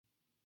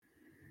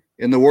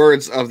In the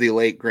words of the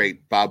late,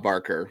 great Bob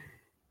Barker,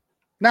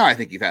 now I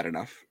think you've had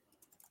enough.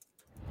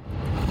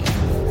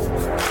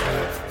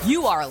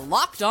 You are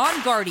Locked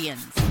On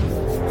Guardians,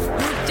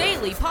 your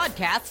daily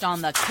podcast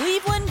on the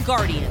Cleveland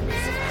Guardians,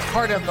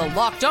 part of the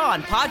Locked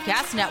On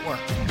Podcast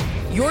Network,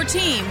 your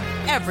team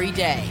every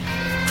day.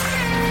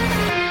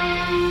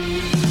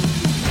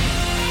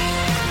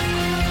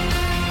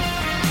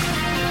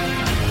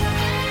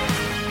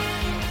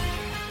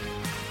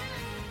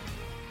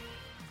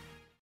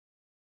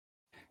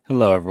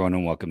 Hello, everyone,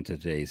 and welcome to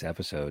today's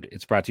episode.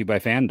 It's brought to you by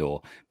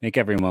FanDuel. Make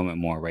every moment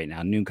more right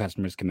now. New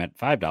customers commit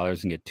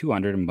 $5 and get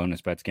 $200 in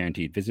bonus bets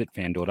guaranteed. Visit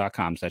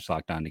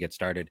FanDuel.com/lockedon to get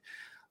started.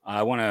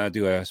 I want to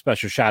do a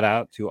special shout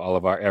out to all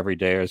of our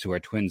everydayers who are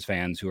Twins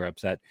fans who are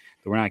upset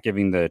that we're not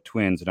giving the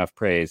Twins enough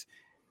praise.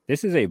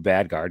 This is a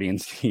bad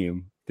Guardians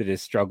team that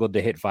has struggled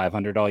to hit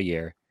 500 all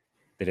year,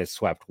 that has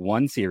swept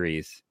one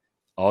series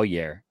all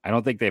year. I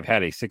don't think they've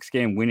had a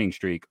 6-game winning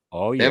streak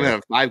all year. They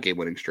haven't had a 5-game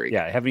winning streak.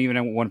 Yeah, haven't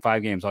even won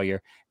 5 games all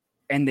year.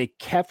 And they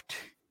kept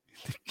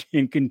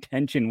in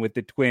contention with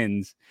the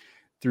Twins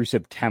through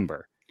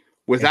September.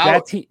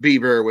 Without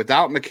Bieber,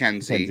 without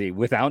McKenzie,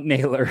 without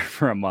Naylor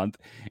for a month.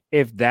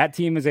 If that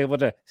team is able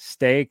to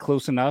stay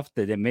close enough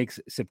that it makes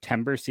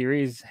September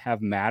series have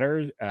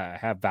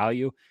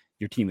value,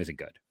 your team isn't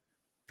good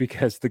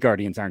because the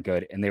Guardians aren't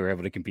good and they were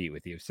able to compete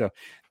with you. So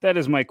that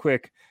is my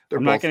quick.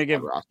 I'm not going to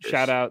give a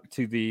shout out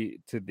to the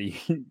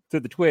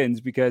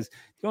Twins because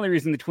the only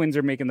reason the Twins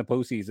are making the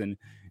postseason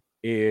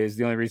is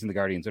the only reason the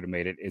Guardians would have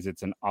made it is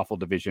it's an awful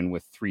division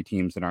with 3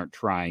 teams that aren't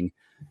trying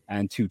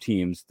and 2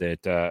 teams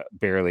that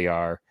barely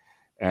are.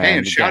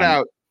 And shout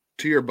out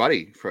to your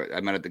buddy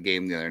I met at the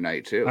game the other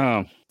night too.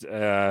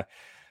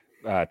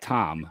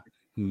 Tom,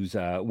 whose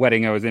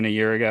wedding I was in a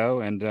year ago.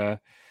 And,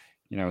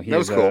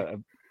 he's cool. a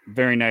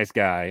very nice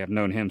guy. I've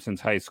known him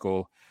since high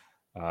school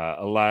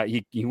a lot.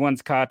 He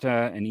once caught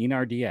an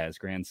Enar Diaz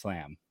grand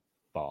slam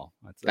ball.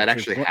 That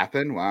actually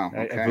happened? Wow.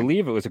 Okay. I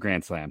believe it was a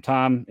grand slam.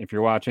 Tom, if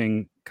you're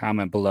watching,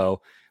 comment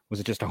below.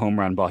 Was it just a home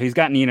run ball? He's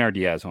got an Enar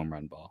Diaz home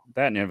run ball.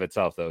 That in and of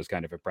itself, though, is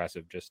kind of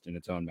impressive just in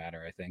its own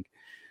matter, I think.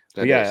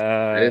 I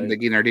didn't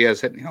think Enar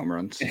Diaz hit any home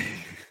runs.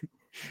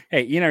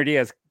 Hey, Enar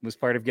Diaz was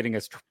part of getting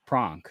us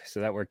Pronk,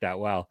 so that worked out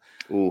well.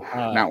 Ooh,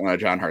 not one of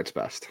John Hart's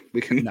best. We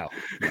can No.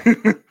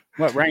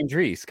 What, Ryan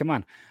Drees? Come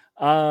on.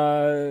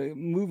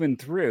 Moving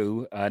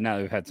through, now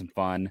that we've had some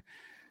fun.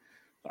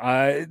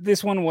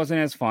 This one wasn't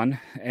as fun,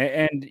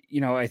 and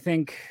I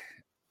think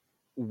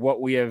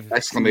what we have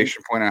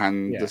exclamation point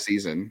on the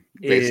season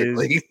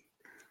basically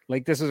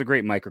like this is a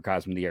great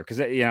microcosm of the year because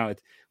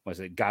it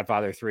was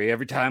Godfather 3.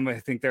 Every time I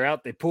think they're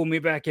out, they pull me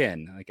back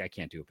in. Like I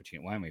can't do a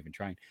Pacino. Why am I even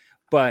trying?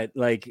 But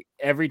like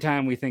every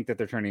time we think that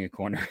they're turning a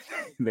corner,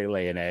 they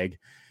lay an egg.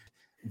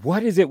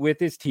 What is it with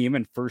this team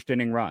and first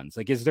inning runs?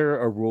 Like, is there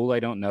a rule I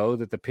don't know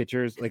that the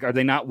pitchers, like, are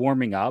they not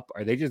warming up?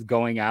 Are they just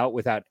going out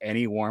without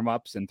any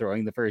warm-ups and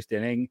throwing the first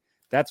inning?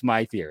 That's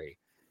my theory,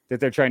 that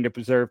they're trying to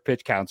preserve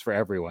pitch counts for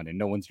everyone and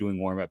no one's doing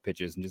warm-up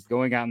pitches and just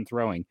going out and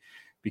throwing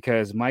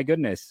because, my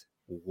goodness,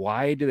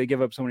 why do they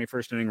give up so many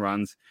first inning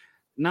runs?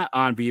 Not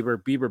on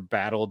Bieber. Bieber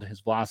battled. His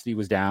velocity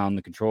was down.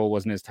 The control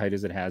wasn't as tight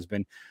as it has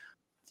been.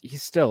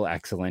 He's still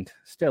excellent.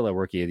 Still a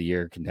Rookie of the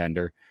Year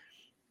contender.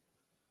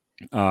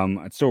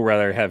 I'd still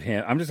rather have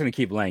him. I'm just going to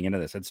keep laying into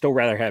this. I'd still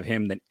rather have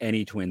him than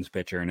any Twins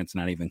pitcher, and it's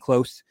not even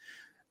close.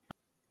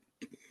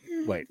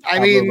 Wait,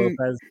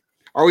 Lopez?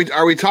 Are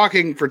we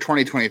talking for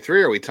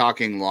 2023? Or are we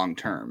talking long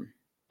term?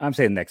 I'm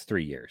saying the next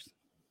 3 years.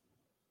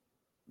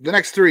 The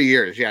next 3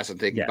 years, yes, I'm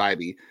taking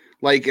Bibee.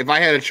 Like if I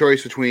had a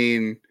choice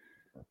between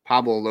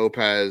Pablo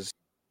Lopez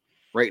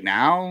right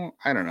now,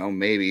 I don't know,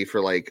 maybe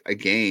for like a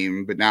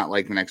game, but not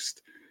like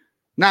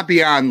not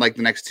beyond like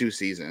the next 2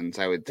 seasons,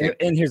 I would take.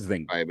 And here's the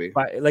thing, Bibee.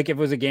 Like if it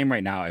was a game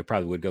right now, I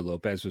probably would go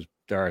Lopez.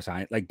 There are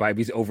signs like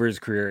Bibee's over his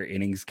career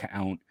innings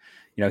count.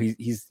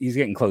 He's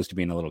getting close to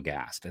being a little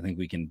gassed. I think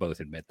we can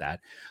both admit that.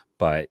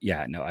 But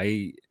yeah, no,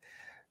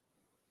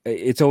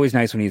 it's always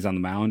nice when he's on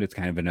the mound. It's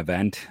kind of an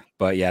event.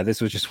 But yeah,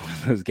 this was just one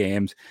of those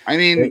games. I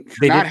mean,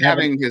 not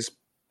having his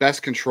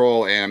best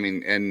control,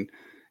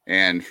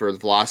 and for the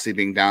velocity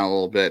being down a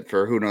little bit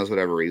for who knows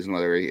whatever reason,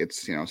 whether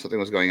it's something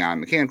was going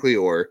on mechanically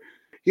or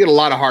he had a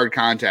lot of hard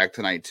contact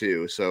tonight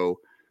too. So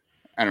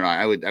I don't know.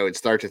 I would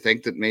start to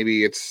think that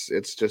maybe it's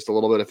just a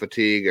little bit of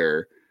fatigue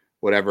or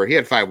whatever. He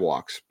had 5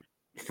 walks.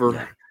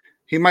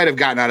 He might have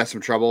gotten out of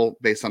some trouble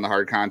based on the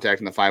hard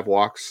contact and the 5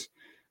 walks,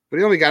 but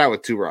he only got out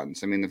with 2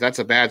 runs. I mean, if that's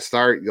a bad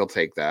start, you'll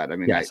take that. I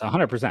mean, yes,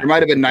 100%. There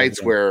might have been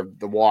nights where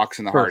the walks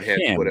and the hard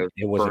hits would have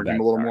burned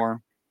him a little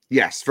more.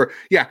 Yes,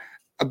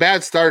 a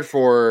bad start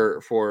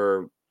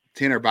for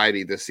Tanner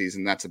Bibee this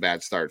season. That's a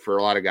bad start for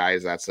a lot of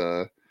guys. That's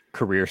a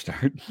career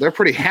start. They're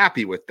pretty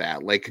happy with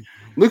that. Like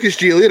Lucas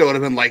Giolito would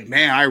have been like,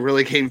 man, I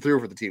really came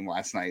through for the team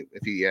last night.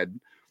 If he had,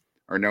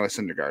 or Noah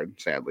Syndergaard,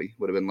 sadly,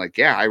 would have been like,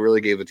 yeah, I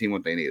really gave the team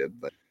what they needed.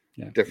 But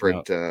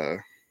different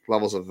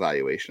levels of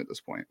evaluation at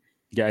this point.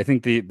 Yeah, I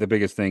think the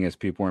biggest thing is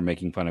people were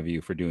making fun of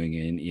you for doing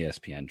an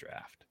ESPN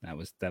draft. That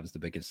was the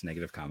biggest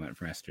negative comment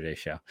from yesterday's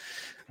show.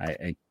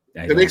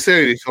 It makes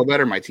me feel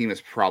better. My team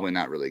is probably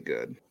not really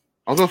good.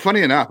 Although,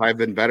 funny enough, I've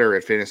been better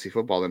at fantasy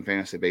football than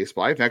fantasy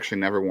baseball. I've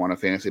actually never won a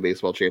fantasy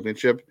baseball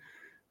championship.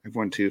 I've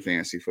won 2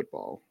 fantasy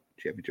football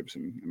championships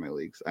in my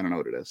leagues. I don't know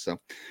what it is. So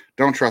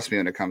don't trust me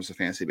when it comes to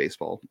fantasy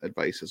baseball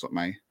advice, is what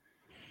my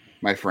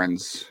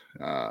friends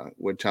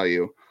would tell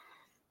you.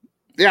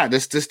 Yeah,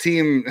 this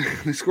team,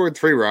 they scored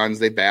 3 runs.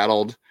 They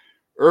battled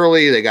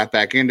early. They got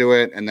back into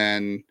it. And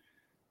then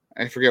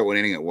I forget what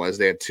inning it was.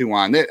 They had 2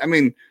 on.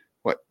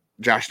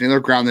 Josh Naylor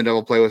grounded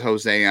double play with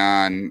Jose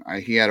on.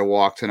 He had a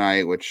walk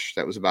tonight, which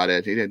that was about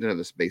it. He didn't have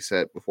this base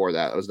hit before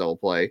that. It was double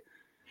play.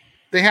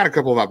 They had a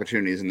couple of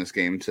opportunities in this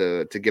game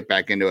to get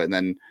back into it. And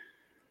then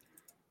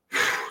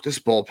this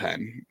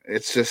bullpen,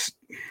 it's just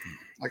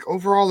like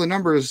overall the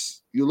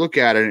numbers, you look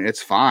at it and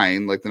it's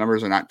fine. Like the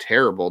numbers are not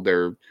terrible.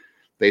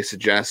 They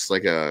suggest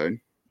like a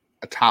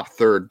top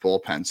third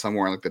bullpen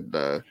somewhere in like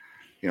the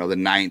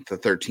 9th, the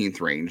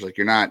 13th range. Like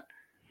you're not,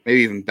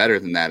 maybe even better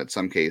than that in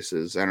some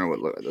cases. I don't know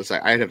what it's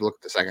like. I'd have to look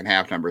at the second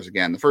half numbers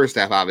again. The first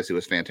half obviously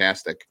was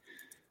fantastic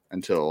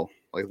until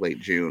like late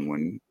June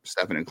when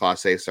Stephan and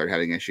Clase started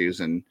having issues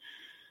and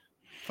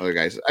other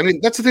guys. I mean,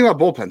 that's the thing about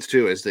bullpens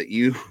too, is that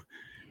year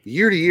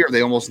to year,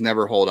 they almost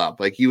never hold up.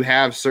 Like you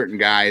have certain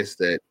guys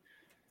that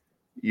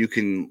you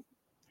can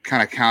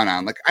kind of count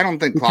on. Like I don't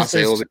think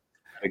Clase will.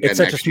 It's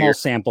such a small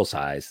sample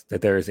size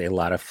that there is a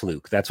lot of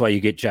fluke. That's why you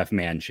get Jeff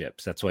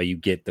Manships. That's why you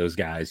get those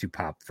guys who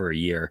pop for a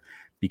year.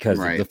 Because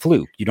of the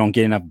fluke, you don't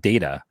get enough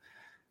data.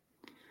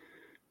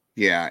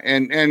 Yeah,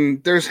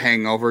 and there's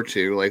hangover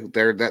too. Like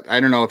I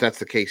don't know if that's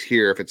the case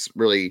here. If it's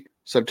really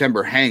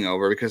September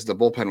hangover because the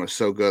bullpen was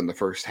so good in the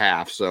first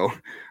half. So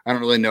I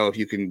don't really know if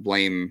you can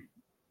blame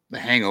the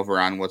hangover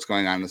on what's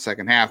going on in the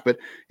second half. But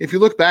if you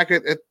look back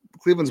at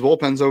Cleveland's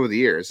bullpens over the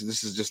years,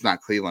 this is just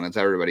not Cleveland; it's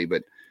everybody.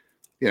 But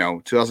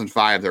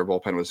 2005 their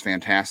bullpen was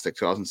fantastic.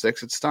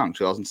 2006 it stunk.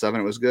 2007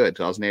 it was good.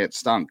 2008 it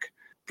stunk.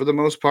 For the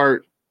most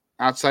part.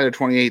 Outside of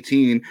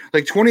 2018,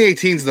 like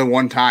 2018 is the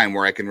one time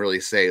where I can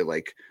really say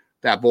like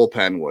that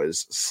bullpen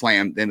was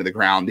slammed into the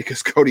ground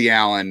because Cody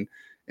Allen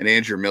and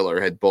Andrew Miller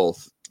had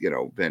both,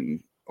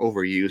 been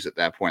overused at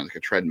that point, like a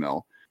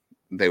treadmill.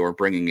 They were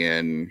bringing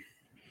in,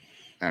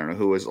 I don't know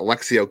who was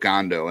Alexio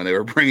Gondo, and they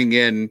were bringing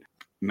in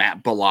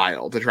Matt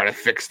Belisle to try to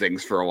fix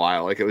things for a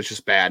while. Like it was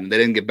just bad. And they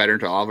didn't get better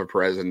until Oliver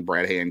Perez and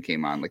Brad Hand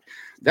came on. Like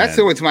that's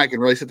the only time I can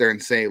really sit there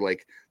and say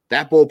like,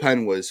 that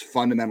bullpen was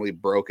fundamentally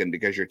broken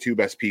because your 2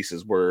 best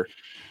pieces were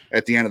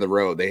at the end of the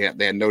road. They had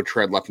no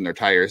tread left in their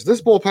tires. This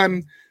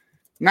bullpen,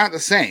 not the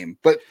same,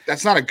 but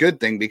that's not a good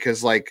thing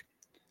because like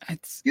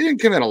you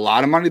didn't commit a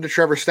lot of money to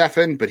Trevor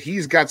Stephan, but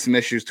he's got some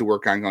issues to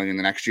work on going in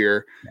the next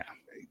year.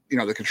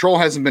 Yeah. The control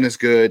hasn't been as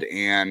good,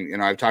 and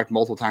I've talked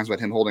multiple times about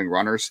him holding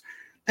runners.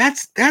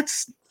 That's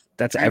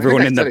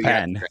everyone in the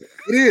pen.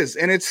 It is,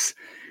 and it's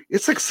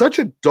like such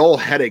a dull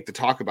headache to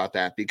talk about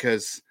that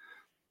because.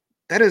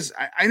 That is,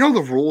 I know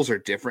the rules are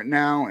different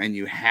now and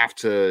you have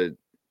to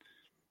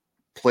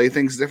play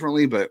things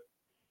differently, but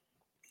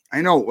I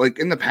know like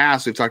in the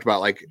past, we've talked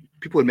about like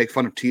people would make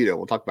fun of Tito.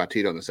 We'll talk about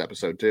Tito in this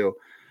episode too,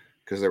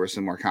 because there were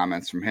some more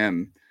comments from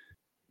him.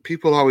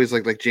 People always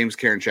like James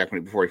Karinchak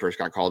before he first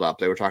got called up,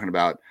 they were talking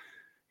about,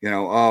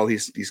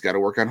 he's got to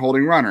work on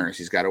holding runners.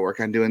 He's got to work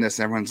on doing this.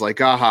 And everyone's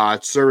like,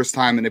 it's service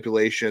time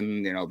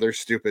manipulation. They're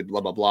stupid, blah,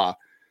 blah, blah.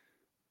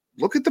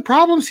 Look at the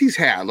problems he's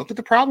had. Look at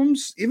the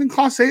problems even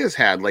Clase has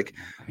had. Like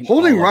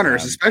holding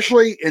runners,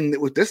 especially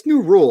with this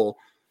new rule,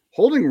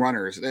 holding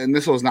runners, and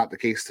this was not the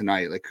case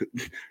tonight. Like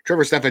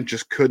Trevor Stephan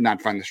just could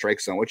not find the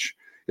strike zone, which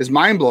is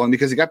mind blowing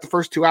because he got the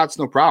first 2 outs,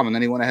 no problem, and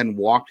then he went ahead and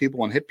walked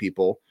people and hit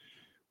people,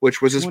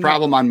 which was his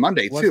problem on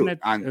Monday too.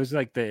 It was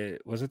like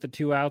was it the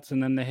 2 outs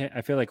and then the hit?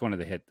 I feel like one of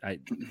the hit.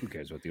 Who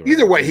cares what the order?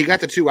 Either way, he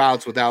got the 2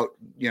 outs without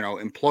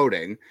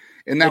imploding,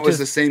 and that was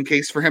the same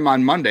case for him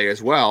on Monday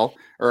as well,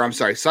 or I'm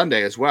sorry,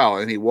 Sunday as well.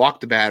 And he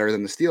walked the batter,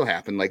 then the steal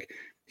happened. Like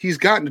he's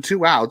gotten to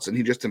 2 outs and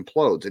he just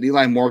implodes. And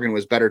Eli Morgan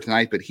was better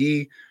tonight, but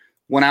he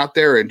went out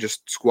there and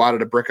just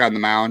squatted a brick on the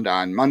mound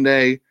on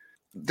Monday.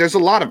 There's a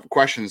lot of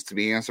questions to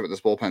be answered with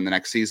this bullpen the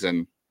next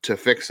season to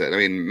fix it. I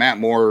mean, Matt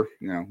Moore,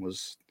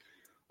 was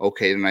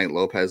okay tonight.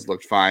 Lopez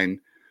looked fine,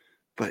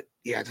 but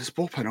yeah, this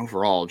bullpen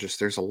overall, just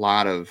there's a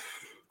lot of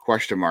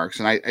question marks.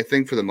 And I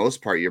think for the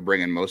most part, you're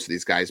bringing most of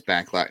these guys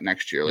back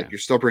next year. Like you're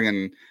still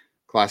bringing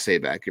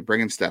Clase back. You're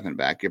bringing Stephan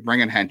back. You're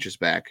bringing Henches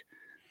back.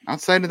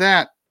 Outside of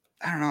that,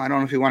 I don't know. I don't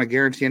know if you want to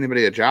guarantee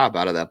anybody a job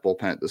out of that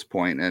bullpen at this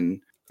point,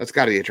 and that's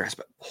got to be addressed.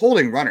 But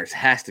holding runners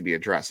has to be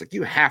addressed. Like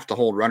you have to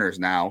hold runners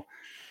now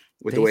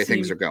with the way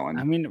things are going.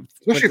 I mean,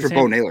 especially for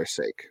Bo Naylor's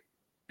sake.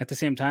 At the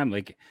same time,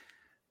 like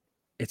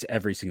it's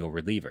every single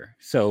reliever.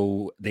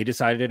 So they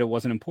decided it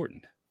wasn't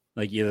important.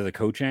 Like either the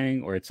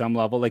coaching or at some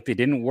level, like they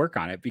didn't work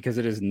on it because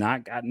it has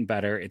not gotten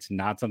better. It's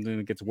not something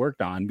that gets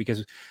worked on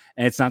and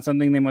it's not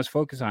something they must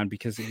focus on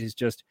because it is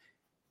just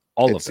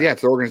all of it. Yeah,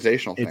 it's the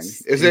organizational thing.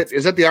 Is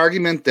that the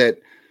argument that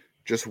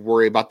just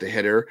worry about the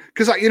hitter?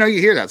 Because you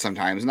hear that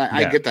sometimes, and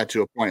I get that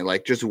to a point.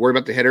 Like just worry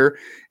about the hitter,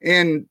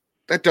 and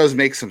that does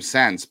make some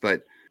sense,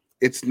 but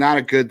it's not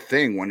a good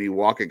thing when you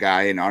walk a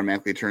guy and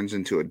automatically turns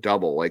into a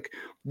double. Like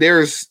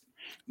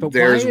But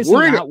why is it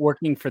not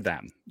working for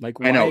them? Like,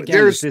 why, I know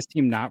again, is this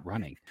team not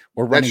running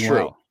or running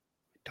well?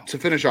 To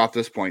finish off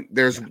this point,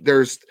 there's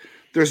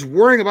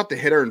worrying about the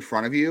hitter in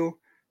front of you,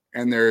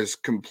 and there's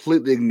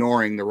completely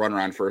ignoring the runner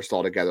on first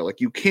altogether. Like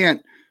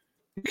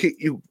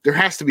there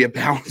has to be a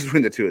balance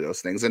between the two of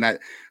those things. And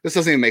this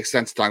doesn't even make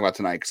sense to talk about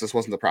tonight because this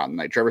wasn't the problem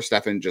tonight. Trevor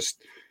Stephan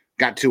just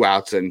got 2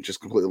 outs and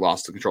just completely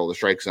lost the control of the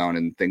strike zone,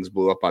 and things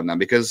blew up on them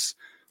because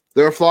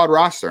they're a flawed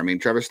roster. I mean,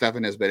 Trevor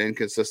Stephan has been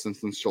inconsistent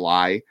since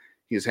July.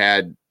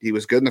 He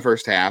was good in the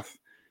first half.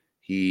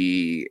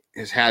 He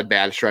has had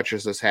bad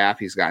stretches this half.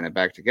 He's gotten it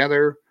back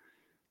together.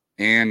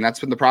 And that's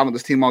been the problem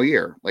with this team all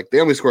year. Like, they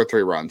only scored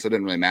 3 runs, so it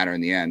didn't really matter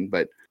in the end.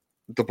 But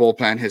the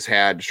bullpen has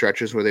had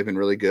stretches where they've been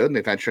really good, and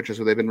they've had stretches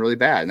where they've been really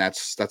bad. And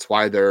that's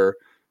why they're,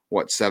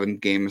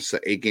 8 games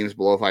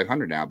below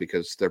 500 now,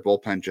 because their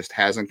bullpen just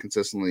hasn't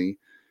consistently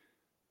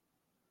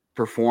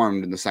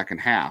performed in the second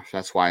half.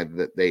 That's why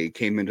they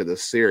came into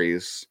this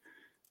series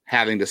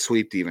having to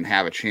sweep to even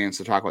have a chance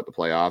to talk about the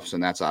playoffs,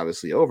 and that's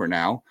obviously over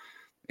now.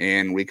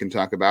 And we can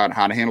talk about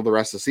how to handle the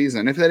rest of the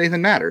season, if that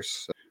even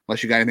matters. So,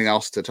 unless you got anything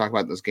else to talk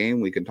about in this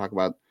game, we can talk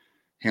about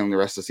handling the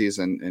rest of the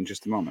season in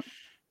just a moment.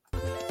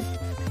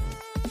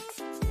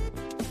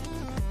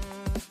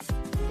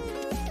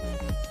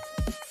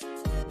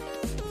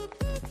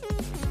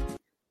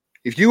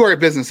 If you are a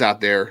business out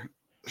there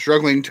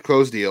struggling to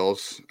close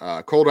deals,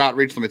 cold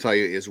outreach, let me tell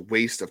you, is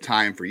waste of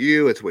time for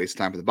you. It's a waste of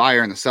time for the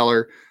buyer and the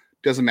seller.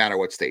 Doesn't matter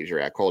what stage you're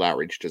at. Cold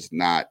outreach does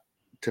not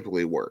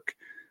typically work,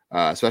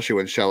 especially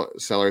when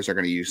sellers are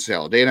going to use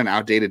sale data and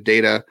outdated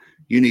data.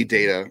 You need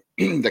data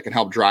that can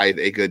help drive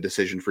a good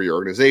decision for your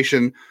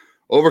organization,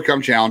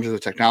 overcome challenges with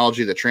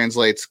technology that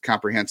translates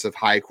comprehensive,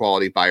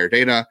 high-quality buyer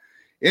data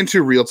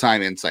into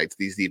real-time insights.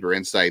 These deeper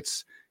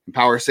insights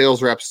empower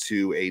sales reps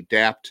to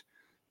adapt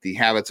the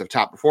habits of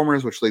top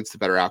performers, which leads to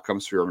better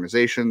outcomes for your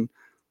organization,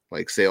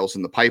 like sales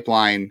in the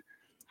pipeline,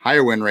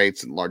 higher win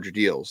rates, and larger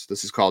deals.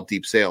 This is called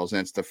Deep Sales, and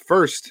it's the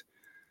first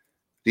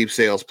deep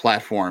sales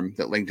platform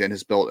that LinkedIn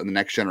has built in the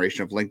next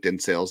generation of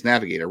LinkedIn Sales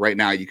Navigator. Right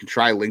now, you can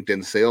try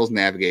LinkedIn Sales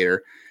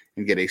Navigator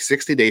and get a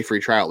 60-day free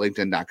trial at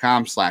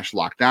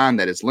linkedin.com/lockedon.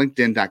 That is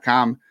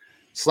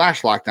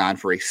linkedin.com/lockedon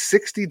for a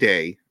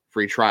 60-day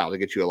free trial to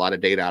get you a lot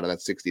of data out of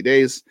that 60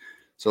 days.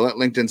 So let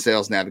LinkedIn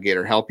Sales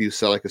Navigator help you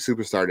sell like a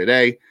superstar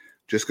today.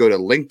 Just go to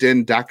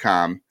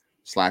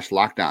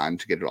linkedin.com/lockedon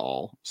to get it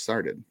all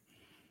started.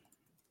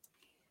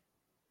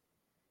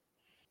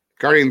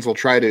 Guardians will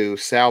try to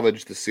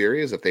salvage the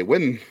series if they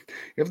win.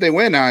 If they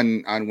win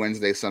on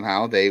Wednesday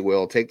somehow, they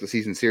will take the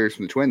season series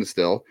from the Twins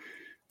still.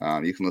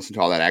 You can listen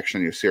to all that action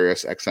on your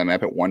Sirius XM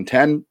app at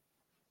 110.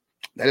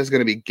 That is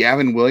going to be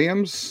Gavin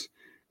Williams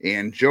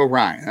and Joe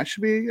Ryan. That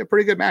should be a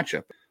pretty good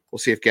matchup. We'll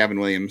see if Gavin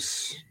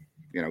Williams,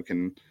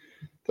 can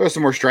throw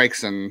some more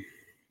strikes and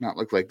not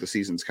look like the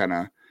season's kind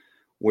of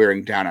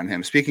wearing down on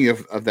him. Speaking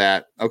of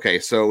that, okay,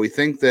 so we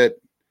think that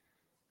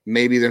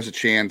maybe there's a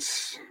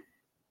chance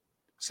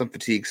some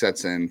fatigue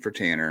sets in for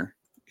Tanner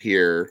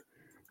here.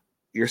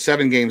 You're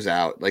 7 games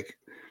out. Like,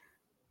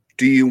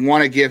 do you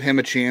want to give him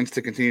a chance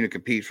to continue to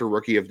compete for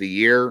Rookie of the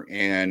Year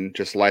and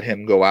just let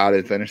him go out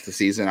and finish the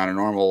season on a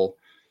normal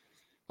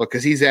look?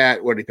 Because he's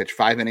at, what did he pitch,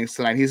 5 innings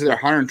tonight? He's at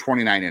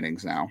 129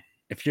 innings now.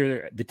 If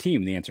you're the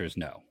team, the answer is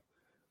no.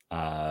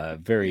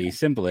 Very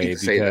simply,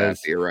 because say that,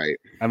 you're right.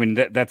 I mean,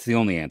 that's the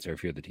only answer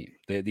if you're the team.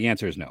 The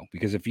answer is no,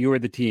 because if you were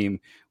the team,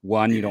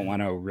 one, you don't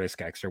want to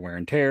risk extra wear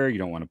and tear. You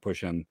don't want to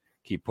push him,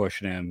 keep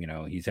pushing him.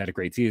 He's had a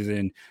great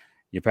season.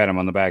 You pat him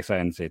on the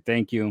backside and say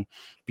thank you,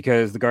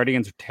 because the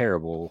Guardians are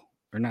terrible,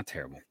 or not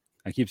terrible.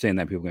 I keep saying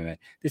that, people get mad.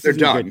 They're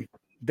done.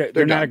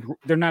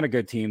 They're not a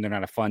good team. They're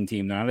not a fun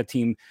team. They're not a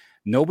team.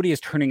 Nobody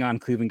is turning on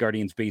Cleveland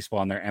Guardians baseball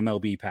on their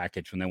MLB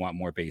package when they want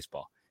more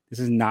baseball. This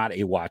is not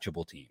a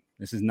watchable team.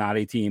 This is not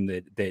a team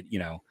that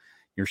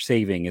you're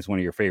saving as one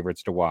of your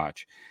favorites to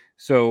watch.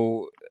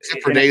 So,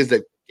 except for days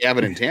that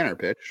Gavin and Tanner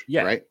pitch,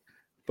 yeah, right?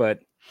 But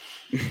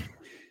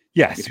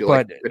yes, if you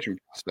but like pitching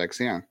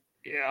prospects, yeah.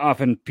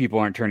 Often people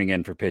aren't tuning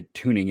in for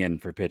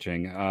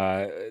pitching.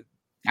 I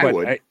know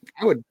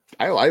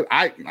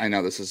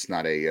this is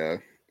not a.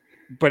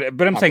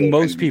 But I'm saying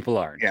most people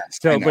aren't. Yes.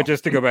 So, but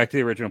just to go back to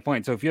the original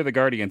point, so if you're the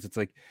Guardians, it's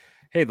like,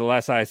 hey, the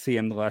less I see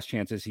him, the less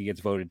chances he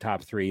gets voted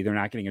top 3. They're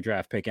not getting a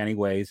draft pick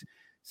anyways.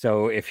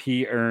 So if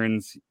he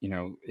earns,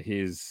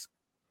 if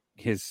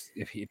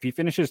he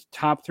finishes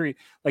top 3,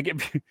 like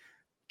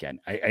again,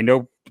 I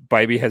know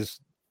Bybee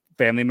has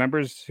family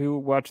members who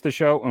watch the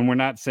show, and we're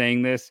not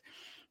saying this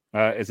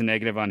as a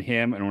negative on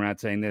him, and we're not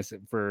saying this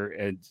for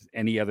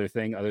any other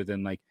thing other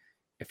than, like,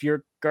 if you're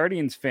a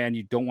Guardians fan,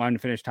 you don't want him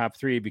to finish top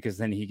 3, because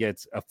then he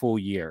gets a full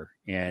year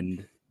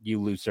and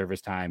you lose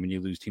service time and you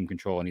lose team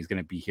control, and he's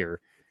going to be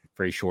here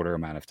for a shorter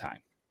amount of time.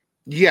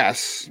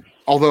 Yes.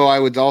 Although I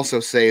would also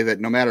say that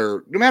no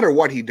matter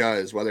what he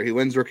does, whether he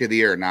wins Rookie of the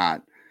Year or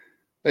not,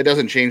 it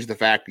doesn't change the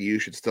fact that you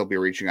should still be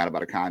reaching out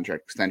about a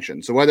contract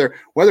extension. So whether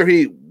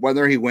he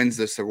wins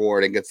this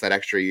award and gets that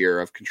extra year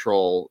of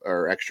control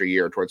or extra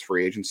year towards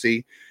free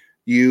agency,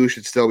 you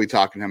should still be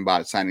talking to him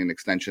about signing an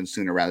extension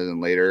sooner rather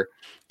than later.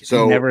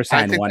 So never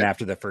signed one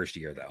after the first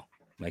year, though.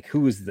 Like,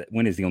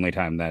 when is the only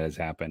time that has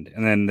happened?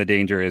 And then the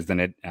danger is, I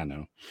don't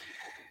know.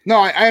 No,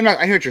 I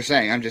hear what you're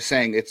saying. I'm just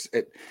saying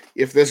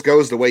if this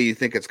goes the way you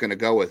think it's going to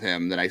go with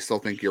him, then I still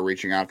think you're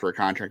reaching out for a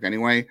contract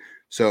anyway.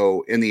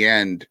 So in the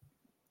end,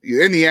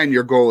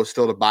 your goal is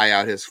still to buy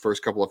out his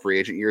first couple of free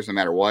agent years, no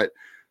matter what.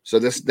 So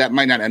that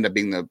might not end up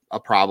being a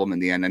problem in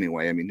the end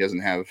anyway. I mean, he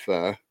doesn't have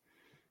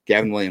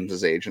Gavin Williams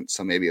as agent,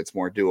 so maybe it's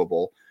more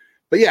doable.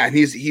 But yeah,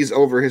 he's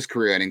over his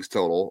career innings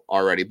total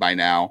already by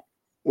now.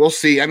 We'll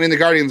see. I mean, the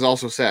Guardians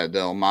also said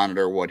they'll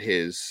monitor what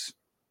his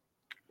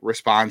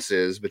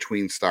responses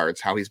between starts,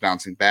 how he's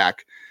bouncing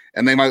back,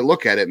 and they might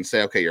look at it and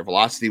say, okay, your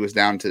velocity was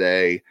down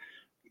today,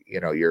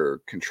 your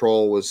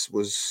control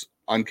was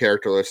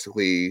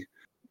uncharacteristically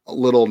a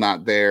little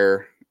not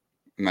there.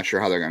 I'm not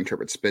sure how they're going to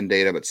interpret spin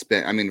data, but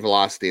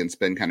velocity and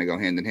spin kind of go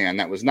hand in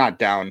hand. That was not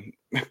down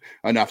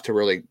enough to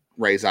really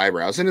raise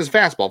eyebrows, and his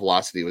fastball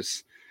velocity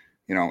was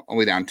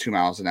only down 2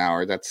 miles an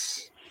hour.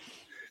 That's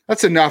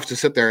enough to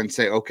sit there and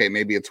say, okay,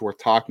 maybe it's worth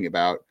talking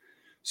about.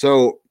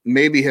 So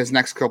maybe his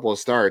next couple of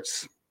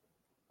starts,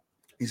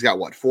 he's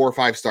got 4 or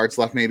 5 starts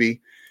left.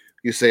 Maybe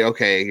you say,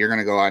 okay, you're going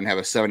to go out and have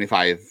a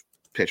 75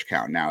 pitch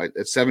count. Now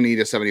at 70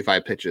 to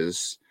 75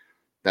 pitches,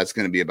 that's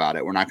going to be about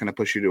it. We're not going to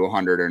push you to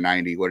 100 or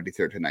 90. What did he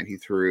throw tonight? He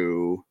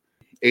threw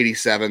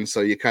 87. So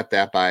you cut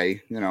that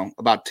by,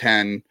 about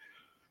 10.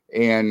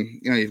 And,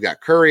 you've got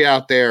Curry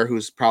out there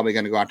who's probably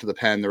going to go out to the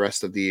pen the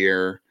rest of the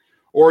year.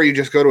 Or you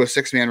just go to a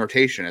 6-man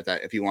rotation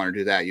if you want to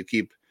do that. You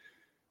keep,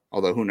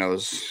 although who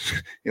knows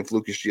if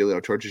Lucas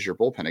Giolito torches your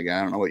bullpen again.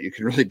 I don't know what you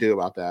can really do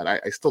about that.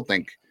 I still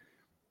think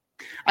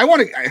I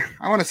want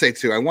to say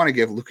too, I want to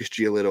give Lucas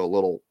Giolito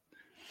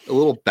a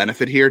little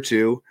benefit here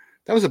too.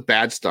 That was a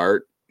bad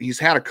start. He's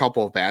had a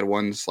couple of bad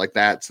ones like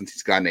that since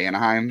he's gotten to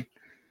Anaheim.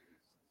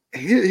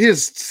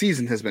 His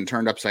season has been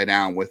turned upside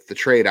down with the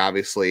trade,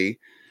 obviously,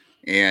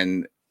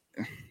 and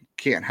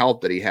can't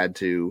help that he had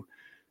to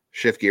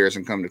shift gears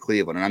and come to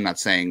Cleveland. And I'm not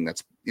saying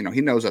that's, he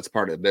knows that's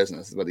part of the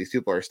business, but these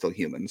people are still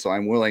human. So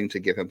I'm willing to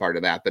give him part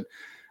of that. But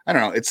I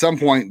don't know, at some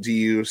point, do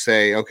you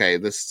say, okay,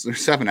 there's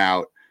 7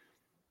 out.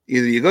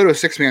 Either you go to a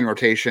 6-man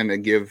rotation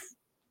and give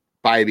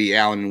Bybee,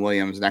 Allen, and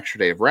Williams an extra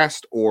day of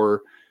rest,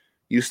 or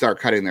you start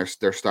cutting their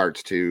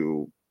starts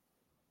to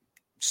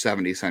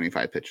 70,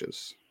 75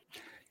 pitches.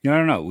 I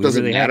don't know. Does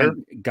it matter?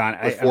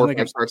 I 4 or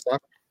 5 starts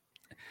left?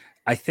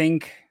 I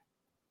think,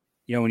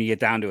 when you get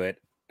down to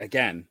it,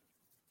 again,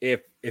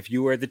 if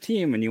you are the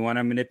team and you want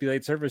to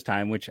manipulate service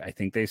time, which I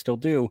think they still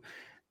do,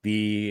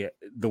 the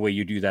way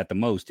you do that the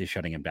most is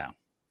shutting him down,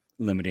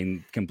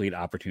 limiting complete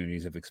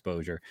opportunities of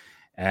exposure.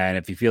 And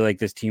if you feel like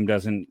this team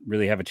doesn't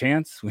really have a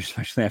chance,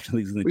 especially after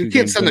losing the 2 games, you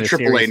can't send the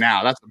AAA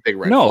now. That's a big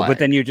red flag. But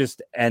then you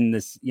just end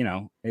this.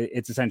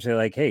 It's essentially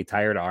like, hey,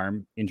 tired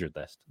arm, injured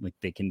list. Like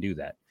they can do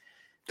that.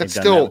 That's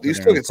still you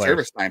still get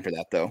service time for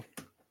that though.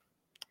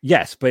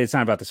 Yes, but it's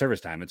not about the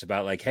service time. It's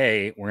about like,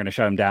 hey, we're going to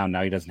shut him down.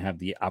 Now he doesn't have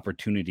the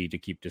opportunity to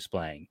keep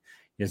displaying.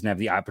 He doesn't have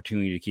the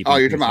opportunity to keep. Oh,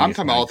 I'm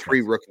talking about all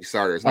 3 rookie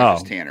starters, not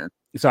just Tanner.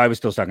 So I was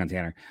still stuck on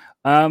Tanner.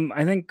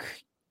 I think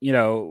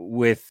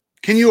with.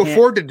 Can you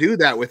afford to do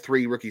that with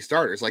 3 rookie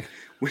starters? Like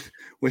with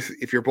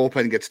if your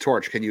bullpen gets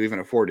torched, can you even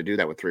afford to do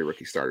that with 3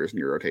 rookie starters in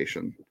your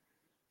rotation?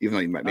 Even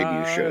though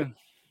you should.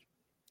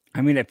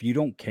 I mean, if you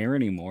don't care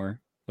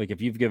anymore, like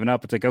if you've given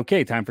up, it's like,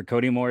 okay, time for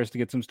Cody Morris to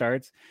get some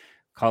starts.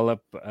 Call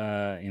up,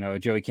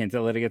 Joey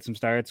Cantilla to get some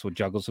starts. We'll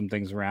juggle some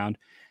things around.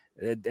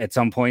 At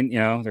some point,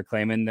 they're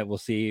claiming that we'll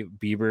see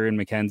Bieber and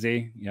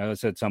McKenzie.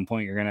 So at some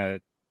point you're gonna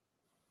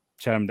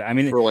shut them down. I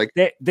mean,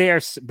 they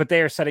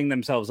are setting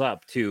themselves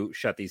up to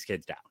shut these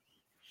kids down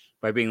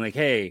by being like,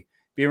 hey,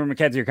 Bieber and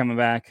McKenzie are coming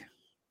back.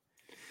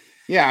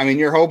 Yeah, I mean,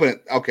 you're hoping.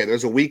 Okay,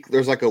 there's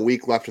like a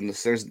week left in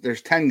this.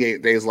 There's 10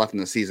 days left in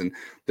the season.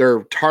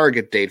 Their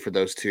target date for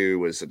those 2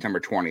 was September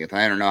 20th.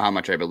 I don't know how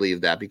much I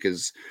believe that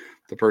because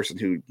the person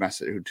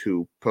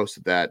who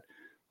posted that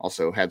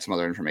also had some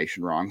other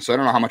information wrong. So I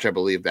don't know how much I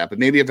believe that, but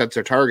maybe if that's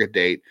their target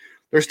date,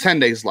 there's 10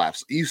 days left.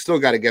 So you still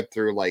got to get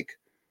through like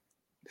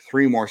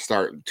 2 or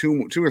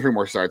 3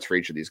 more starts for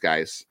each of these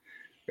guys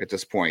at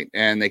this point.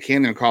 And they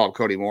can't even call up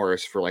Cody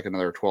Morris for like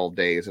another 12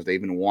 days if they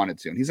even wanted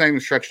to. And he's not even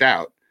stretched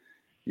out.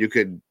 You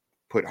could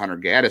put Hunter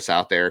Gaddis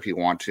out there if you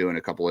want to in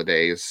a couple of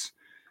days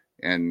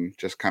and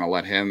just kind of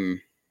let him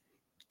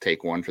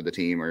take one for the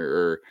team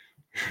or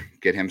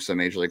get him some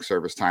major league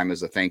service time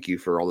as a thank you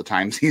for all the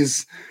times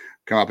he's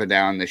come up and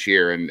down this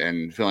year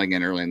and filling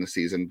in early in the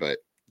season, but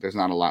there's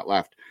not a lot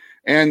left.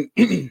 And,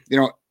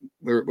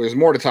 there's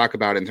more to talk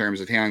about in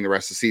terms of handling the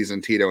rest of the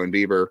season, Tito and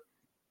Bieber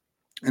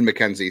and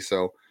McKenzie.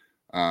 So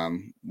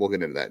we'll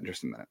get into that in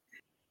just a minute.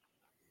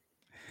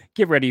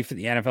 Get ready for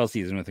the NFL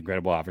season with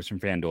incredible offers from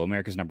FanDuel,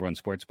 America's #1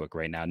 sportsbook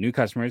right now. New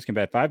customers can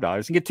bet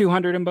 $5 and get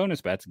 $200 in bonus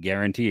bets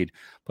guaranteed.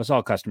 Plus,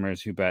 all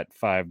customers who bet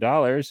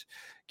 $5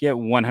 get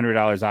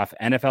 $100 off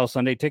NFL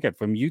Sunday Ticket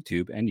from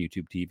YouTube and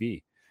YouTube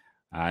TV.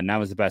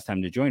 Now is the best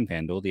time to join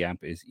FanDuel. The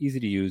app is easy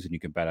to use, and you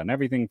can bet on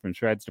everything from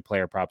spreads to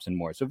player props and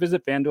more. So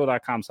visit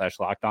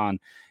FanDuel.com/lockedon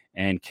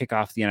and kick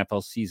off the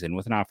NFL season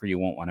with an offer you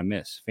won't want to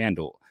miss.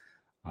 FanDuel,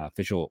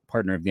 official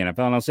partner of the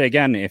NFL. And I'll say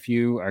again, if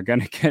you are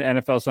going to get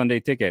NFL Sunday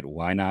ticket,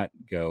 why not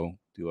go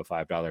do a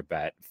 $5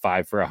 bet?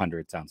 5 for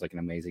 100 sounds like an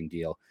amazing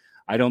deal.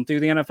 I don't do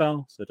the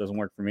NFL, so it doesn't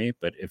work for me.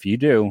 But if you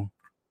do,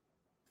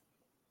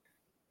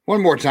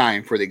 one more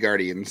time for the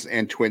Guardians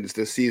and Twins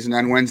this season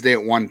on Wednesday at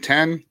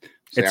 1:10.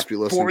 So it's after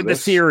you listen for to the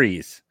this,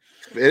 series.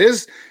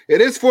 It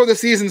is for the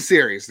season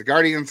series. The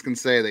Guardians can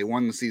say they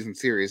won the season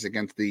series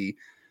against the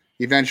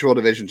eventual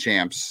division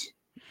champs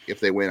if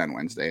they win on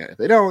Wednesday. If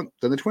they don't,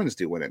 then the Twins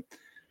do win it.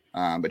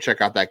 But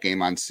check out that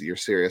game on your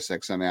Sirius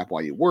XM app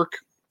while you work.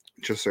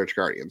 Just search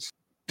Guardians.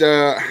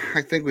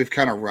 I think we've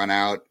kind of run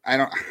out. I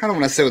don't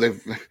want to say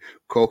that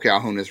Cole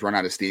Calhoun has run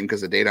out of steam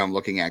because the data I'm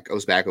looking at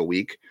goes back a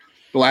week.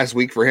 The last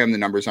week for him, the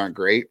numbers aren't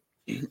great.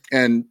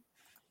 And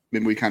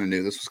maybe we kind of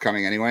knew this was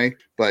coming anyway.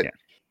 But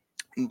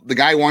the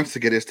guy wants to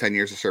get his 10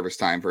 years of service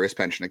time for his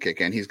pension to kick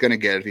in. He's going to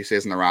get it if he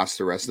stays in the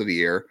roster the rest of the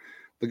year.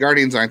 The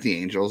Guardians aren't the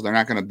Angels. They're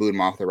not going to boot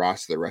him off the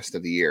roster the rest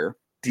of the year.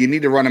 Do you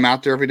need to run him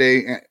out there every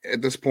day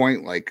at this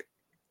point? Like,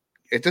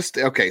 it just,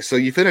 okay, so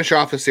you finish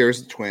off a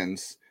series of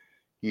Twins.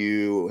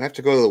 You have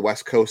to go to the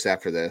West Coast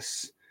after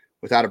this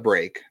without a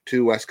break.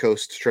 2 West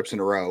Coast trips in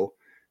a row.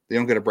 They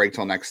don't get a break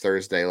till next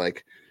Thursday.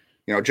 Like,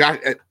 you know, Josh,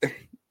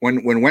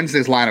 when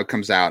Wednesday's lineup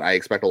comes out, I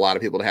expect a lot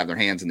of people to have their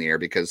hands in the air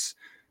because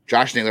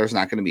Josh Naylor's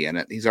not going to be in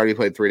it. He's already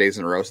played 3 days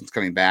in a row since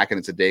coming back, and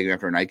it's a day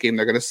after a night game.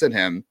 They're going to sit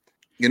him.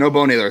 You know,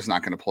 Bo Naylor's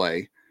not going to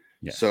play.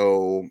 Yeah.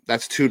 So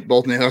that's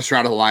both Naylors are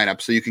out of the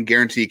lineup. So you can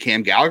guarantee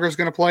Cam Gallagher's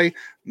going to play.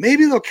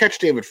 Maybe they'll catch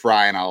David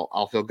Fry, and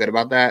I'll feel good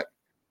about that.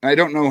 I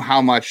don't know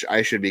how much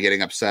I should be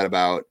getting upset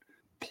about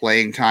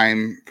playing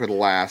time for the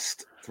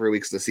last 3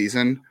 weeks of the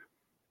season.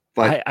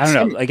 But I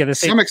don't know. Like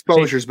some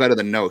exposure is better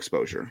than no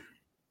exposure.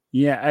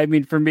 Yeah, I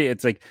mean, for me,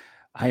 it's like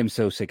I am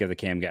so sick of the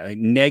Cam guy. Like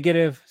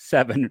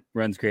 -7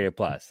 runs created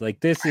plus. Like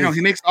this is.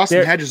 He makes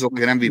Austin Hedges look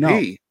like an MVP. No,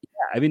 yeah,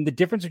 I mean, the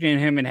difference between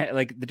him and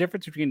the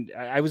difference between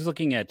I was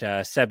looking at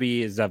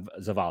Sebi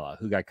Zavala,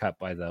 who got cut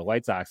by the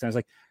White Sox, and I was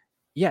like,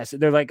 yes,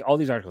 they're like all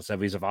these articles.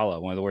 Sebi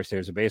Zavala, one of the worst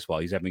hitters of baseball.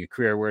 He's having a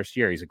career worst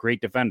year. He's a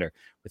great defender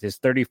with his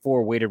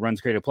 34 weighted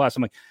runs created plus.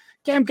 I'm like,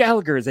 Cam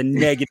Gallagher is a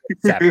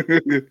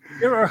 -7.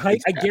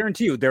 I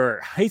guarantee you, there are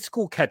high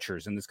school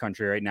catchers in this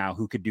country right now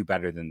who could do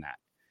better than that.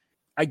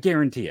 I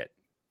guarantee it.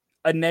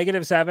 A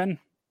 -7.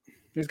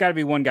 There's got to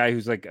be one guy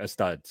who's like a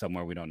stud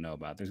somewhere we don't know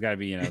about. There's got to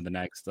be, the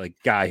next like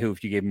guy who,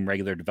 if you gave him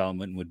regular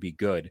development, would be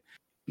good.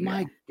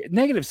 My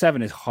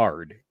 -7 is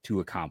hard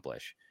to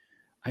accomplish.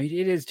 I mean,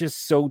 it is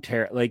just so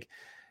terrible. Like,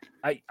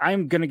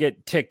 I'm gonna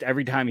get ticked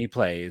every time he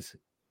plays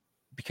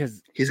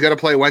because he's got to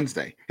play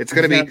Wednesday. It's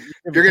gonna be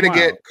you're gonna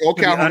get Cole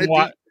Calhoun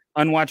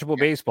unwatchable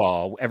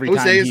baseball every Jose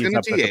time is he's gonna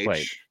up at the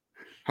plate.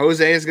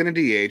 Jose is going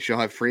to DH. You'll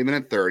have Freeman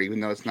at third,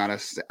 even though it's not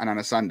on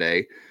a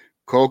Sunday.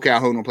 Cole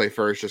Calhoun will play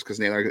first just because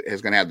Naylor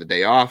is going to have the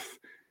day off,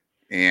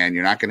 and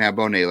you're not going to have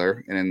Bo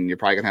Naylor, and then you're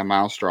probably going to have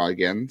Miles Straw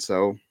again.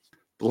 So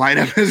the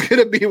lineup is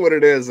going to be what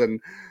it is. And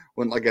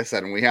when, like I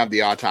said, when we have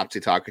the autopsy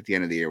talk at the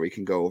end of the year, we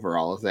can go over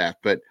all of that.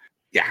 But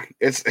yeah,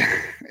 it's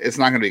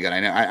not going to be good.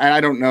 I know.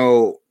 I don't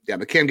know. Yeah,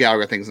 the Cam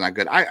Gallagher thing's not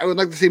good. I would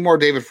like to see more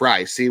David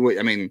Fry.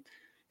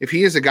 If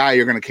he is a guy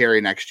you're going to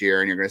carry next year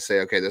and you're going to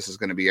say, okay, this is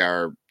going to be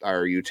our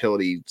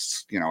utility,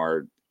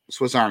 our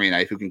Swiss Army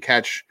knife who can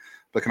catch,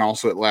 but can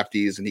also hit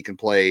lefties, and he can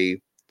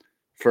play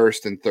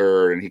first and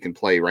third, and he can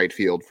play right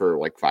field for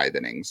like 5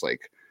 innings.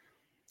 Like,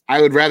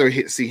 I would rather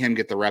see him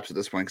get the reps at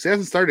this point because he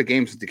hasn't started a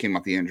game since he came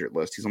off the injured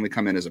list. He's only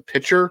come in as a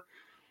pitcher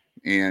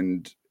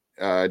and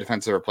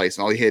defensive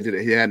replacement. All he had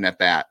an at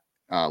bat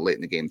late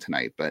in the game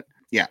tonight. But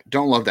yeah,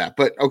 don't love that.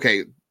 But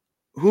okay.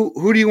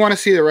 Who do you want to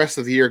see the rest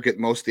of the year get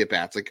most of the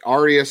at-bats? Like,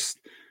 Arias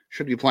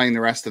should be playing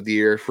the rest of the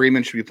year.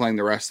 Freeman should be playing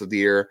the rest of the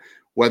year.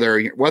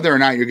 Whether or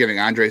not you're giving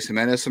Andres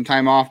Gimenez some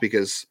time off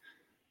because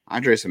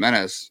Andres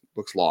Gimenez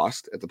looks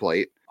lost at the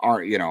plate.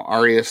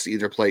 Arias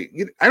either play.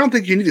 I don't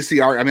think you need to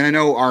see Arias. I mean, I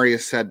know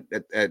Arias said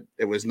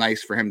it was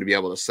nice for him to be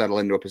able to settle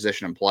into a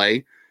position and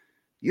play.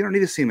 You don't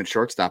need to see him at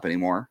shortstop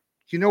anymore.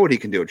 You know what he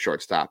can do at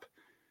shortstop.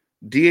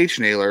 DH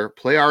Naylor,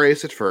 play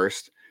Arias at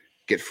first,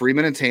 get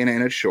Freeman and Tana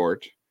in at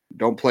short.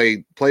 Don't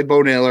play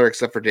Bo Naylor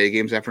except for day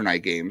games after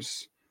night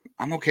games.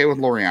 I'm okay with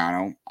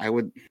Laureano.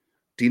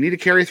 Do you need to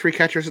carry 3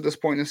 catchers at this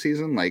point in the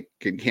season? Like,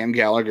 can Cam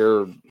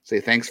Gallagher say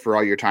thanks for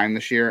all your time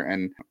this year?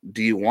 And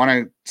do you want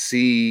to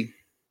see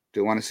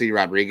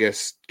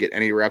Rodriguez get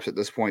any reps at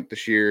this point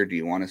this year? Do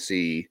you want to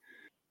see,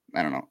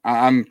 I don't know.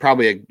 I don't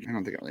think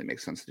it really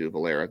makes sense to do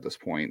Valera at this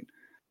point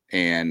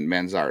and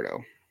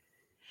Manzardo.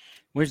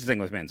 Here's the thing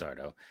with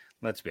Manzardo.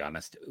 Let's be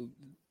honest.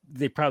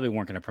 They probably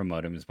weren't going to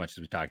promote him as much as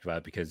we talked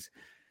about because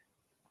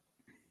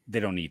they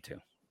don't need to.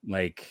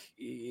 Like,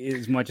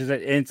 as much as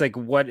that, and it's like,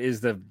 what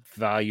is the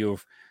value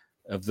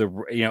of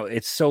the,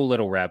 it's so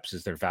little reps.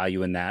 Is there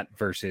value in that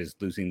versus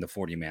losing the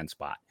 40-man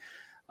spot?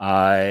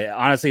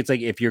 Honestly, it's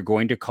like, if you're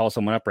going to call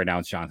someone up right now,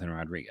 it's Jonathan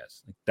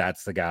Rodriguez. Like,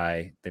 that's the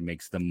guy that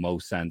makes the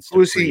most sense.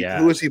 Who is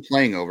he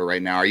playing over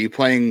right now? Are you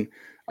playing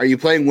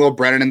Will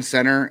Brennan in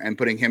center and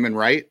putting him in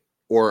right?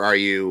 Or are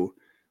you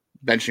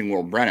benching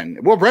Will Brennan?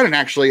 Will Brennan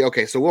actually,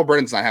 okay, so Will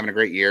Brennan's not having a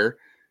great year.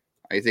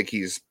 I think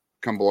he's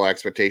come below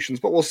expectations,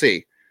 but we'll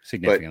see.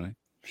 Significantly.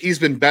 But he's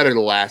been better the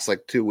last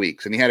 2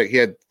 weeks, and he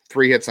had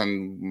 3 hits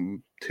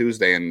on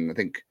Tuesday and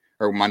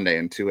Monday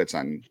and 2 hits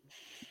on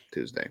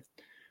Tuesday.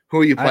 Who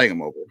are you playing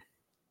him over?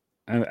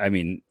 I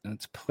mean,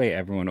 let's play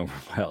everyone over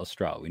Myles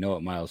Straw. We know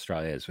what Myles Straw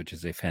is, which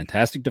is a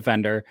fantastic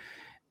defender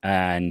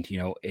and,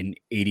 an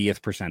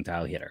 80th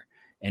percentile hitter.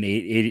 And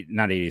 80,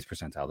 not 80th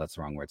percentile, that's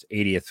the wrong words.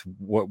 80th,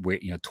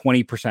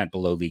 20%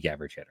 below league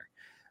average hitter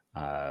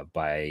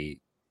by,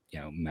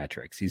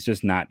 metrics. He's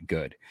just not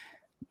good.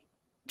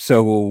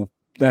 So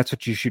that's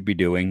what you should be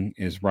doing,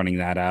 is running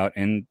that out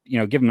and,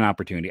 give him an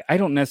opportunity. I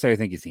don't necessarily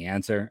think he's the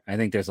answer. I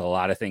think there's a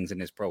lot of things in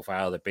his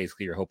profile that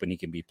basically you're hoping he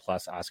can be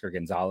plus Oscar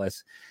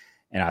Gonzalez.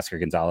 And Oscar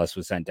Gonzalez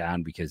was sent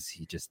down because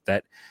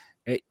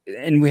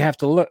and we have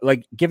to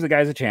give the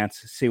guys a chance,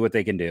 see what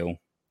they can do.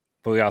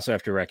 But we also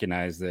have to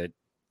recognize that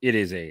it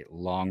is a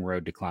long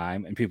road to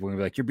climb, and people are gonna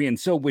be like, you're being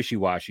so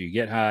wishy-washy. You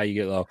get high, you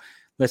get low.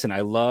 Listen,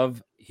 I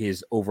love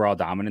his overall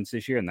dominance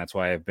this year, and that's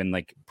why I've been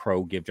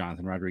pro give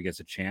Jonathan Rodriguez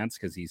a chance,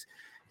 because he's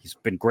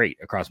been great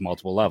across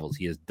multiple levels.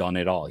 He has done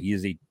it all. He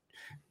is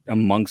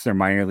amongst their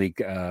minor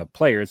league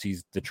players,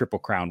 he's the Triple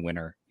Crown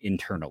winner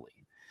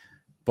internally.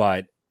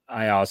 But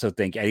I also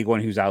think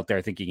anyone who's out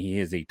there thinking he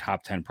is a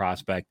top 10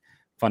 prospect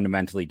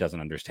fundamentally doesn't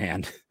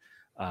understand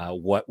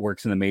what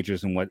works in the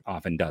majors and what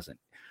often doesn't.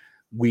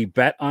 We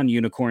bet on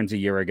unicorns a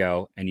year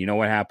ago, and you know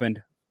what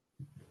happened?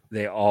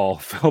 They all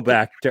fell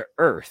back to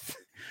earth.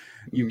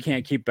 You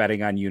can't keep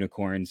betting on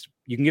unicorns.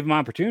 You can give them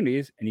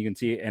opportunities, and you can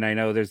see, and I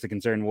know there's the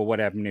concern, well, what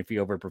happened if he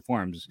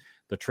overperforms?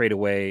 They'll trade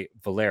away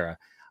Valera.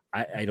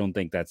 I don't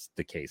think that's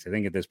the case. I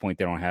think at this point,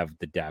 they don't have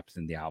the depth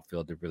in the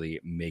outfield to really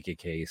make a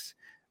case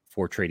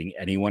for trading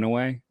anyone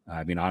away.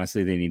 I mean,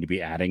 honestly, they need to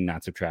be adding,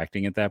 not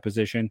subtracting at that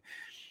position.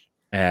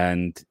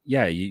 And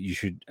yeah, you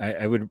should,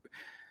 I would,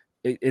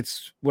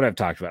 it's what I've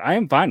talked about. I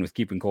am fine with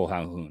keeping Cole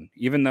Calhoun,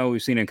 even though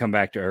we've seen him come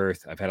back to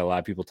earth. I've had a lot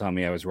of people tell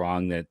me I was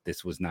wrong, that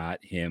this was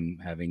not him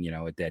having,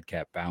 a dead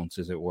cat bounce,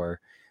 as it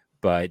were,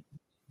 but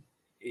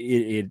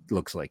it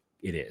looks like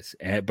it is.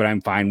 But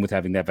I'm fine with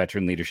having that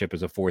veteran leadership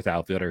as a fourth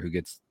outfielder who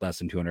gets less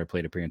than 200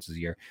 plate appearances a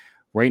year.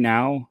 Right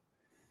now,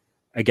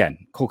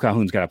 again, Cole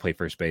Calhoun's got to play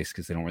first base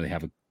because they don't really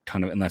have a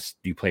ton of, unless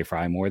you play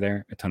Fry more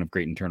there, a ton of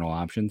great internal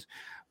options.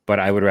 But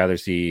I would rather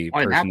see.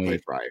 Why not play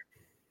Fry?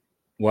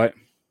 What?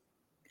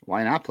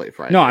 Why not play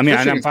Fry? No, I mean,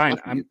 I'm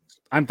fine.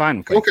 I'm fine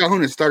with Cole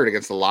Calhoun has started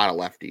against a lot of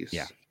lefties.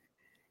 Yeah.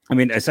 I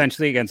mean,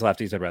 essentially against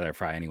lefties, I'd rather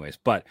Fry anyways.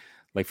 But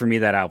for me,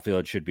 that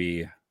outfield should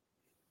be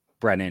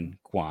Brennan,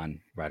 Kwan,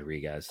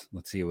 Rodriguez.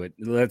 Let's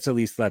at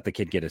least let the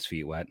kid get his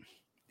feet wet.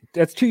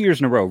 That's 2 years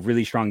in a row.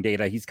 Really strong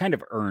data. He's kind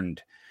of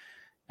earned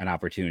an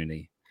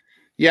opportunity.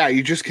 Yeah,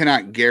 you just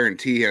cannot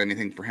guarantee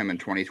anything for him in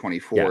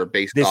 2024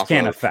 based this off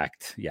can't of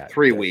affect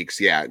 3 weeks.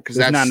 Yeah, because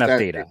that's not enough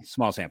data,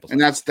 small samples, and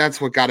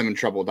that's what got him in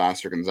trouble with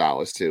Oscar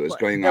Gonzalez too, is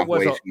going off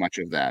way too much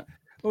of that.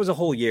 It was a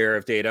whole year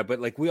of data, but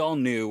we all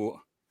knew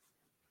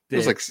that,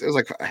 it was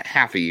like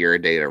half a year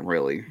of data,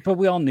 really. But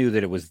we all knew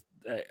that it was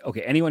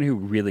okay. Anyone who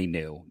really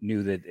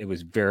knew that it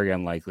was very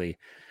unlikely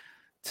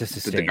to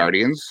sustain.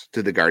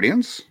 Did the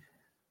Guardians?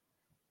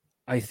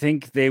 I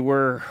think they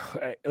were,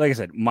 like I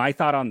said, my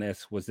thought on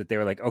this was that they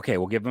were like, okay,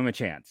 we'll give him a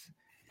chance.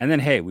 And then,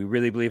 hey, we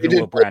really believe in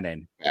Will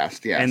Brennan.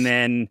 Fast, yes. And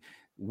then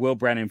Will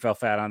Brennan fell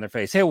flat on their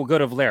face. Hey, we'll go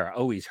to Valera.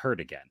 Oh, he's hurt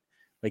again.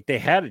 They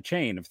had a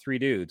chain of 3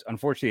 dudes.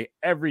 Unfortunately,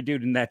 every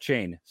dude in that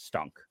chain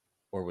stunk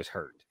or was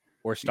hurt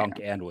or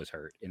stunk and was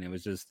hurt. And it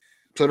was just.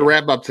 So to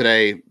wrap up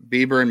today,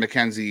 Bieber and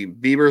McKenzie.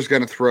 Bieber's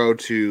going to throw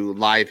to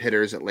live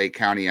hitters at Lake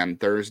County on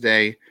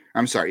Thursday.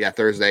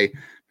 Thursday.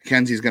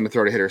 McKenzie's going to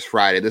throw to hitters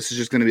Friday. This is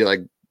just going to be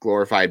like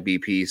glorified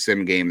BP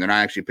sim game. They're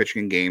not actually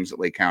pitching in games at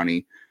Lake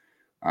County.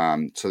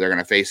 So they're going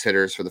to face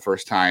hitters for the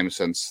first time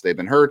since they've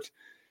been hurt.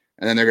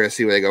 And then they're going to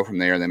see where they go from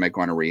there. They might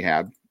go on a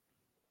rehab.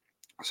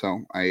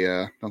 So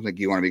I don't think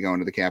you want to be going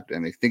to the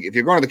captain. I think if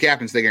you're going to the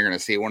captain's thing, you're going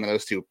to see one of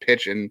those two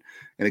pitch in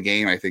a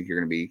game. I think you're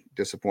going to be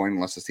disappointed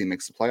unless this team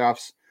makes the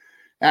playoffs.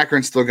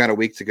 Akron's still got a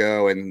week to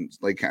go, and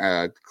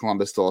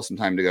Columbus still has some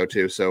time to go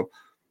too. So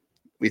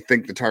we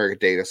think the target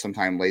date is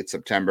sometime late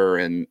September.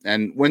 And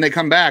when they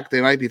come back,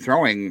 they might be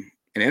throwing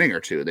an inning or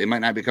two. They might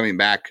not be coming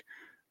back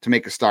to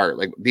make a start.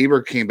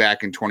 Bieber came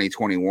back in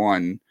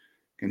 2021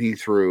 and he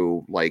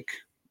threw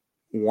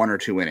 1 or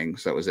 2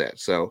 innings. That was it.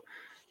 So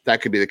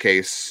that could be the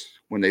case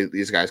when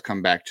these guys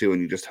come back too.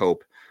 And you just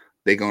hope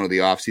they go into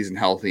the off season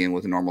healthy and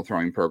with a normal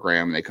throwing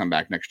program, and they come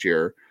back next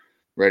year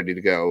ready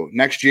to go.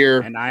 Next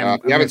year, and I'm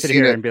going to sit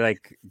here and be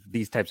like,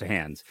 these types of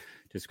hands,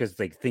 just because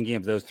thinking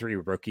of those 3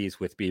 rookies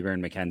with Bieber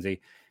and McKenzie.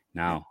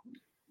 Now,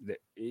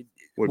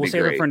 we'll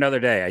save it for another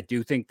day. I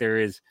do think there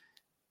is,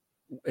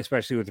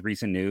 especially with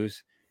recent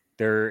news,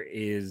 there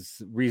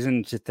is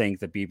reason to think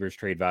that Bieber's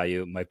trade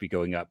value might be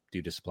going up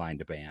due to supply and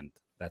demand.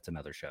 That's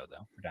another show,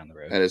 though, for down the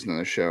road. That is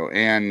another show.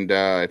 And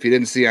if you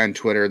didn't see on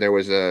Twitter, there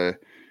was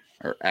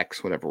or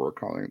X, whatever we're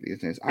calling it these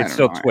days. It's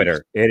still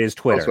Twitter. It is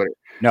Twitter. Twitter.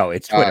 No,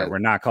 it's Twitter. We're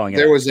not calling it.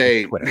 There was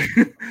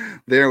Twitter.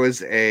 There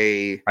was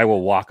a. I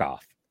will walk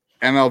off.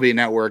 MLB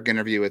Network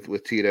interview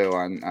with Tito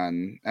on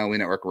MLB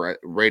Network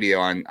radio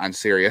on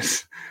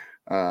Sirius,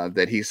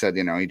 that he said,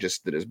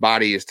 that his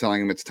body is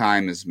telling him it's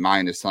time, his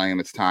mind is telling him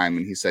it's time,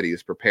 and he said he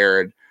is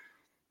prepared.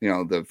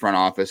 The front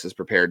office is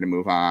prepared to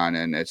move on,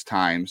 and it's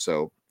time.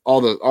 So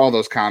all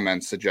those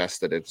comments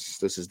suggest that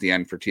this is the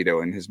end for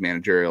Tito and his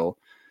managerial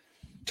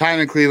time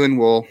in Cleveland.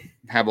 We'll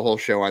have a whole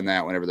show on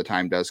that whenever the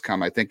time does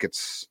come. I think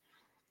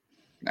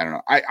I don't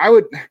know. I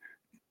would.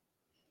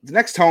 The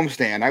next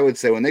homestand, I would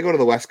say, when they go to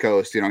the West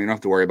Coast, you don't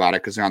have to worry about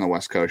it because they're on the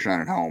West Coast, not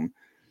at home.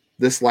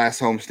 This last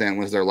homestand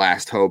was their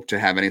last hope to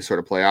have any sort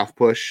of playoff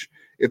push.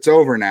 It's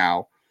over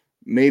now.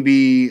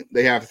 Maybe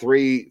they have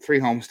three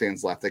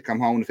homestands left. They come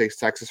home to face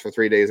Texas for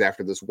 3 days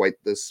after this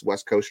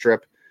West Coast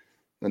trip.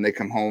 Then they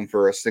come home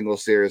for a single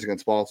series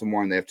against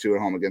Baltimore, and they have 2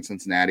 at home against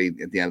Cincinnati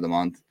at the end of the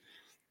month.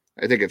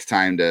 I think it's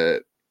time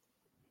to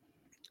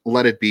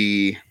let it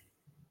be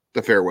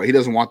the farewell. He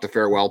doesn't want the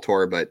farewell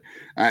tour, but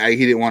he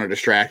didn't want to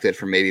distract it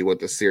from maybe what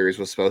the series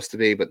was supposed to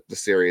be. But the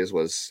series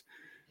was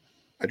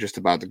just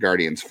about the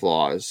Guardians'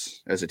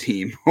 flaws as a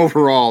team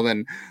overall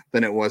than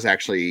it was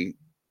actually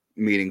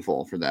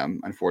meaningful for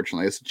them.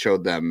 Unfortunately, it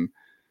showed them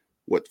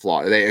what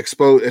flaw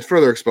it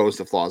further exposed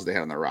the flaws they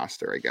had on their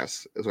roster, I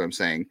guess is what I'm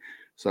saying.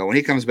 So when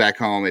he comes back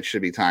home, it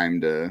should be time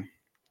to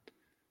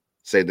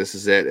say this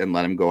is it and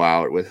let him go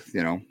out with,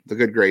 the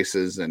good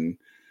graces and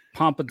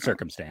pomp and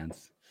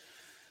circumstance.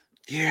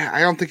 Yeah, I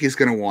don't think he's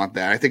going to want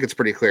that. I think it's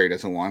pretty clear he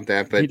doesn't want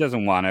that. But he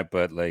doesn't want it.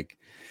 But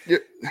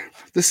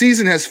the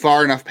season has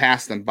far enough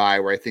passed them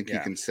by where I think he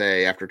can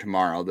say after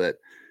tomorrow that,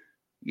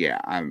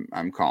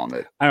 I'm calling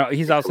it. I don't know.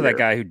 He's also that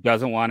guy who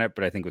doesn't want it,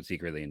 but I think would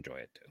secretly enjoy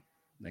it too.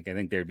 I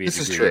think there'd be. This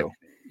is true.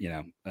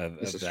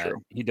 This is that.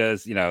 True. He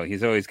does.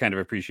 He's always kind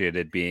of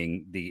appreciated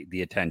being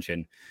the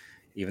attention.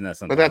 Even though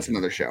but that's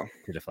another show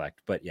to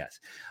deflect. But yes,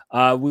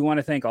 we want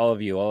to thank all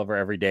of you, all of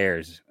our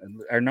everydayers.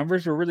 Our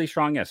numbers were really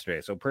strong yesterday,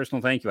 so personal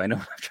thank you. I know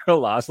after a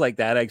loss like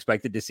that, I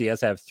expected to see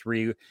us have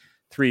three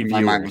viewers.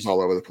 My mind was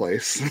all over the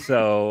place.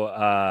 So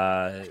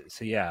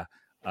yeah,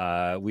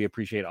 we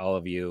appreciate all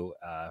of you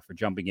for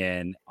jumping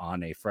in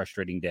on a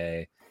frustrating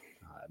day.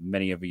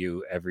 Many of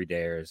you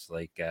everydayers,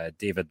 like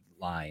David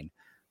Line,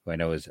 who I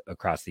know is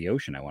across the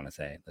ocean, I want to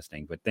say,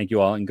 listening. But thank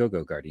you all, and go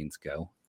Guardians, go.